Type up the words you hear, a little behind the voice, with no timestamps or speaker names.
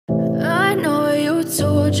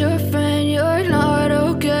told your friend you're not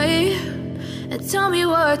okay, and tell me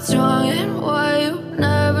what's wrong and why you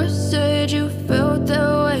never said you felt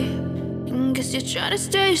that way. And guess you're trying to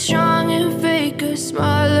stay strong and fake a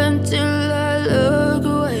smile until I look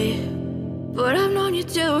away. But I've known you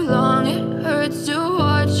too long, it hurts to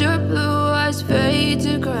watch your blue eyes fade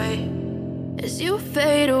to gray as you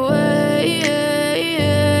fade away,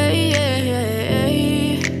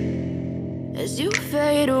 as you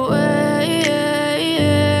fade away.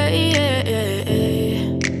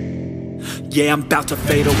 Yeah, I'm about to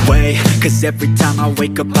fade away, cause every time I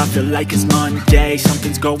wake up I feel like it's Monday.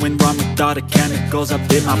 Something's going wrong with all the chemicals up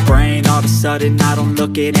in my brain. All of a sudden I don't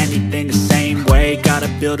look at anything the same way. Got a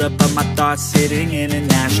buildup of my thoughts sitting in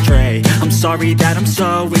an ashtray. I'm sorry that I'm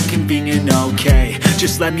so inconvenient, okay.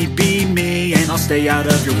 Just let me be me and I'll stay out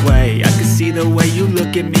of your way. I can see the way you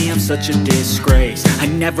look at me, I'm such a disgrace. I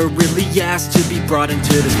never really asked to be brought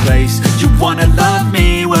into this place. You wanna love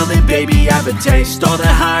me? Well then baby I have a taste. All the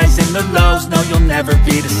highs and the lows, no you'll never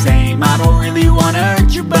be the same. I don't really wanna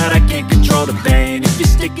hurt you but I can't control the pain. If you're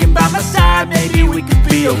sticking by my side maybe we could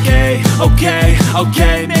be okay.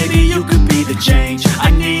 Okay, maybe you could be the change I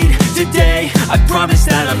need today. I promise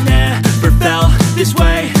that I've never felt this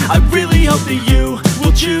way. I really hope that you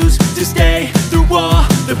will choose to stay through all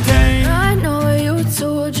the pain. I know you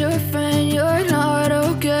told your friend you're not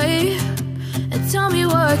okay, and tell me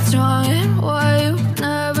what's wrong and why you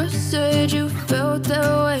never said you felt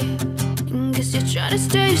that way. And guess you're trying to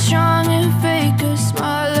stay strong and fake a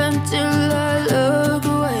smile until I look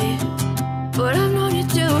away. But I've known you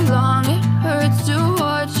too long, it hurts to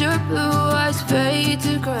watch your blue eyes fade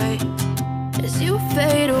to gray as you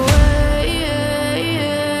fade away,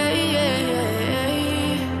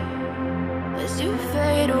 as you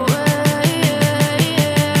fade away,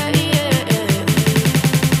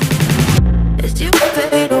 as you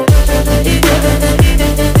fade away.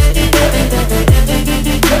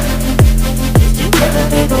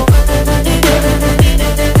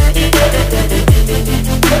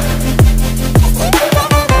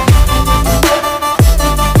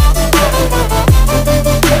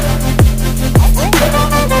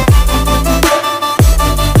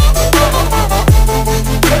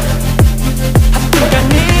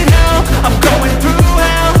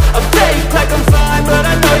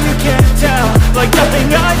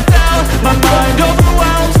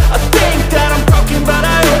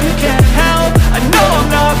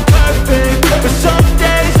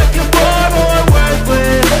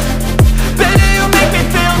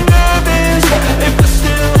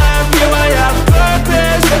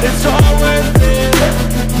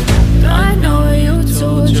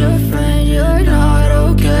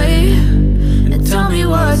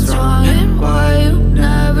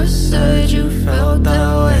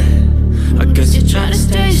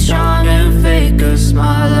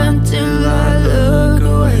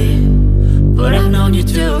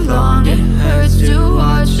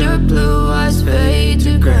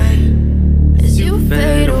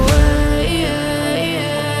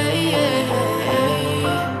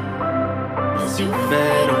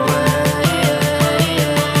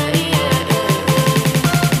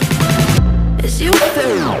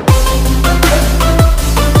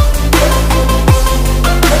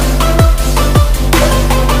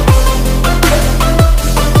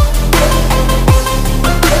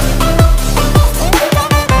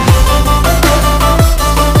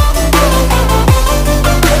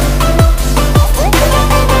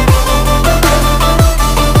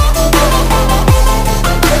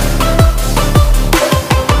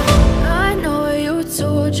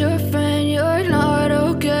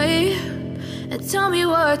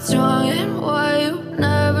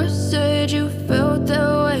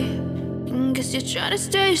 Trying to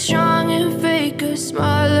stay strong and fake a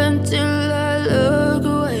smile until I look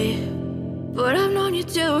away. But I've known you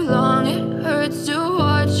too long, it hurts to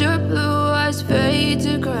watch your blue eyes fade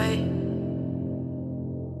to gray.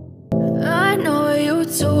 I know you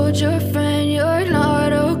told your friend you're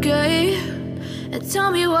not okay, and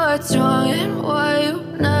tell me what's wrong and why you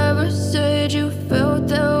never said you felt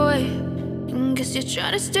that way. And guess you're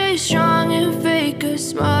trying to stay strong and fake a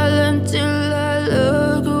smile until I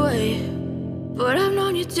look away. But I've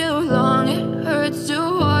known you too long, it hurts to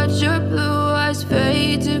watch your blue eyes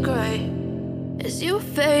fade to gray as you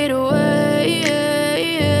fade away,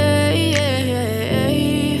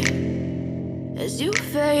 as you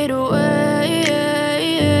fade away.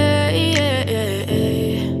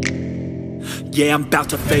 Yeah, I'm about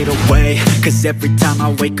to fade away, cause every time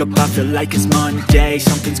I wake up I feel like it's Monday.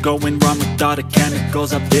 Something's going wrong with all the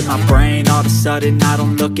chemicals up in my brain. All of a sudden I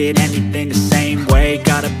don't look at anything the same way.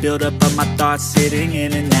 Gotta build up of my thoughts sitting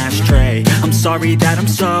in an ashtray. I'm sorry that I'm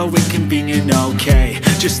so inconvenient, okay.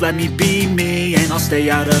 Just let me be me and I'll stay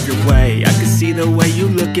out of your way. I can see the way you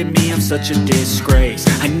look at me, I'm such a disgrace.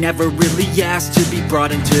 I never really asked to be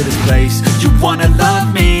brought into this place. You wanna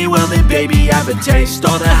love me? Well then baby I have a taste.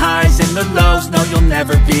 All the highs and the lows, no you'll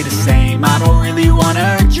never be the same. I don't really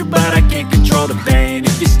wanna hurt you but I can't control the pain.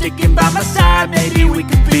 If you're sticking by my side maybe we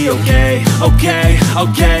could be okay.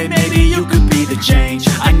 Okay, maybe you could be the change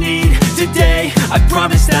I need today. I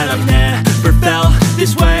promise that I've never felt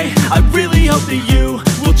this way. I really hope that you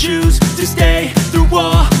will choose to stay through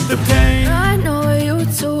all the pain. I know you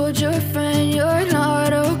told your friend you're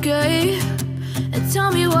not okay, and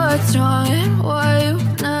tell me what's wrong and why you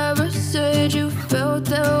never said you felt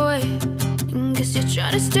that way. And guess you're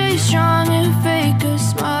trying to stay strong and fake a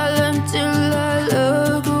smile until I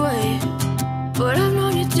look away. But I've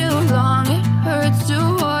known you too long, it hurts to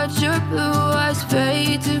watch your blue eyes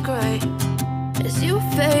fade to gray as you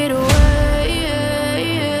fade away.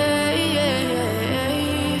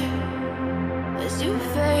 As you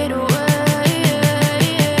fade away.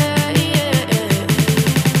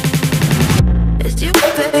 As you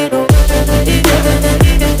fade away.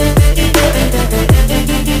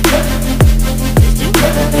 As you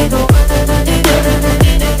fade away.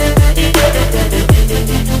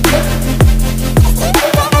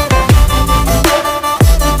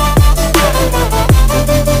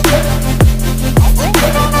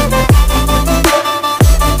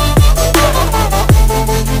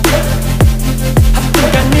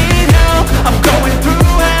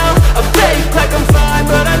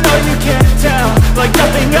 Like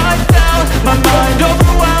nothing I found, my mind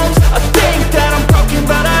overwhelms. I think that I'm broken,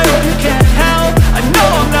 but I hope you can't help. I know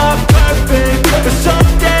I'm not perfect, but some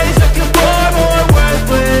days I feel far more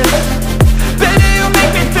worthless. Baby, you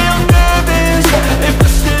make me feel nervous. If I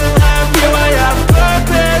still have you, I have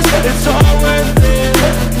purpose. It's all worth it.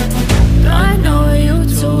 I know you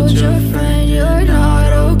told your friend you're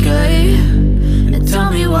not okay, and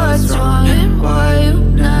tell me what's wrong and why you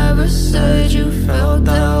never said you felt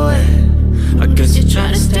that way. I guess you're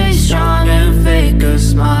trying to stay strong and fake a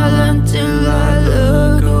smile until I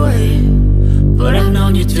look away. But I've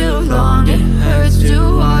known you too long, it hurts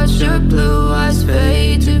to watch your blue eyes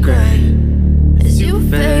fade to gray as you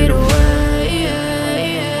fade away.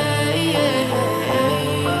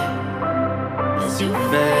 As you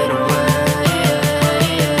fade away.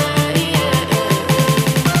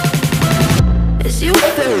 As you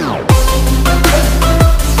fade away.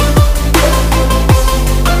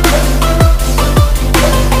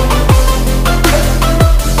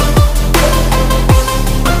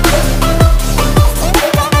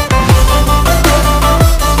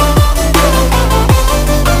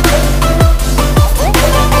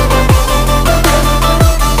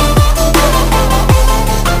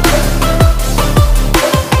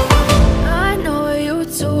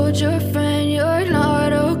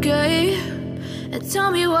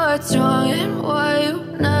 Tell me what's wrong and why you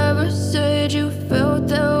never said you felt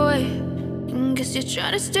that way. And guess you're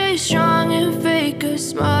trying to stay strong and fake a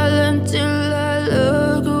smile until I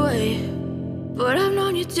look away. But I've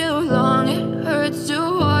known you too long, it hurts to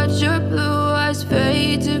watch your blue eyes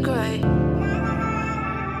fade to gray.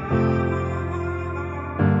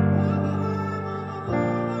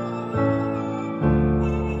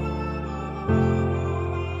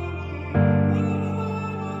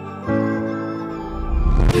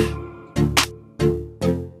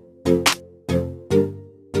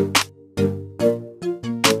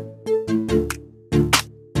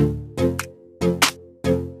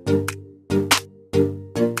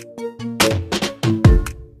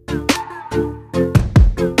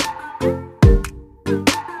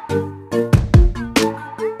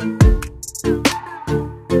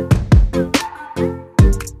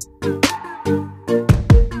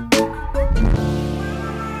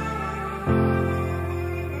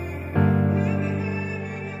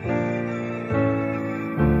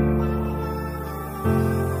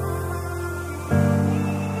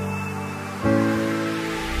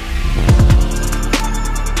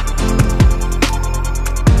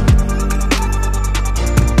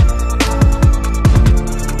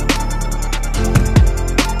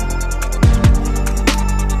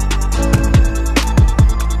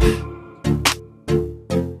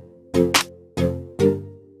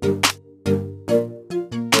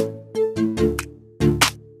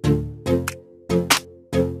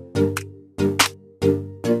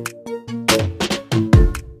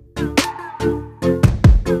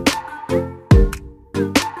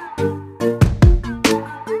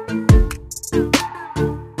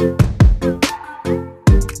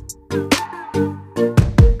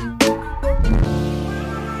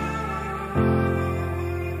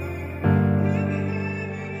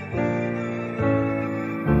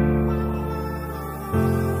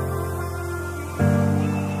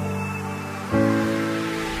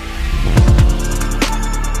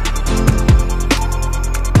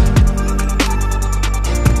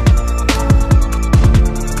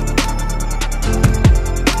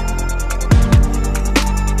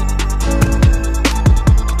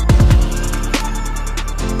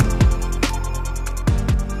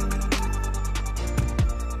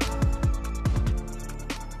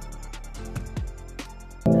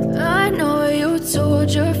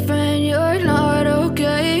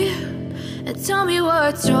 tell me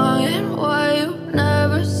what's wrong and why you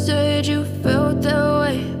never said you felt that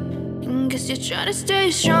way. And guess you're trying to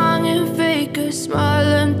stay strong and fake a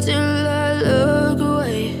smile until I look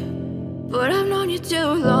away. But I've known you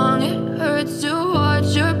too long, it hurts to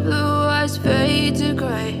watch your blue eyes fade to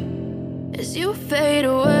gray as you fade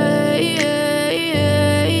away,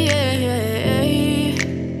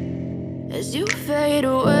 as you fade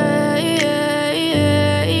away.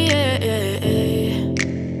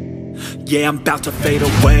 Yeah, I'm about to fade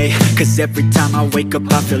away, cause every time I wake up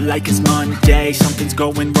I feel like it's Monday. Something's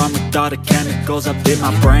going wrong with all the chemicals up in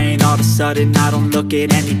my brain. All of a sudden I don't look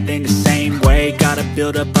at anything the same way. Gotta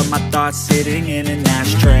build up of my thoughts sitting in an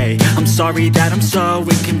ashtray. I'm sorry that I'm so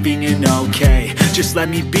inconvenient, okay. Just let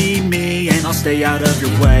me be me and I'll stay out of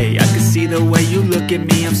your way. I can see the way you look at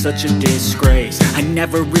me, I'm such a disgrace. I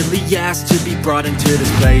never really asked to be brought into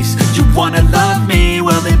this place. You wanna love me?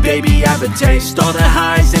 Well then baby, have a taste. All the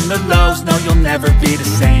highs and the lows, no, you'll never be the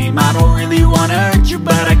same. I don't really wanna hurt you,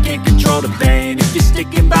 but I can't control the pain. If you're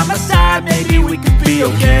sticking by my side, maybe we could be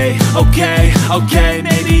okay. Okay,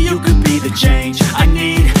 maybe you could be the change I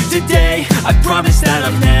need today. I promise that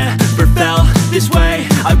I've never felt this way.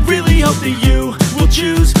 I really hope that you will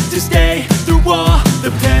choose to stay through all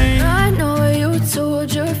the pain. I know you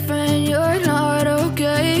told your friend you're not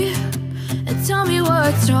okay, and tell me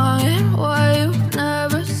what's wrong and why you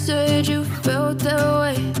never said you felt that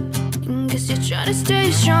way. Guess you're trying to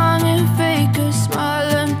stay strong and fake a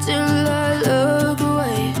smile until I look away.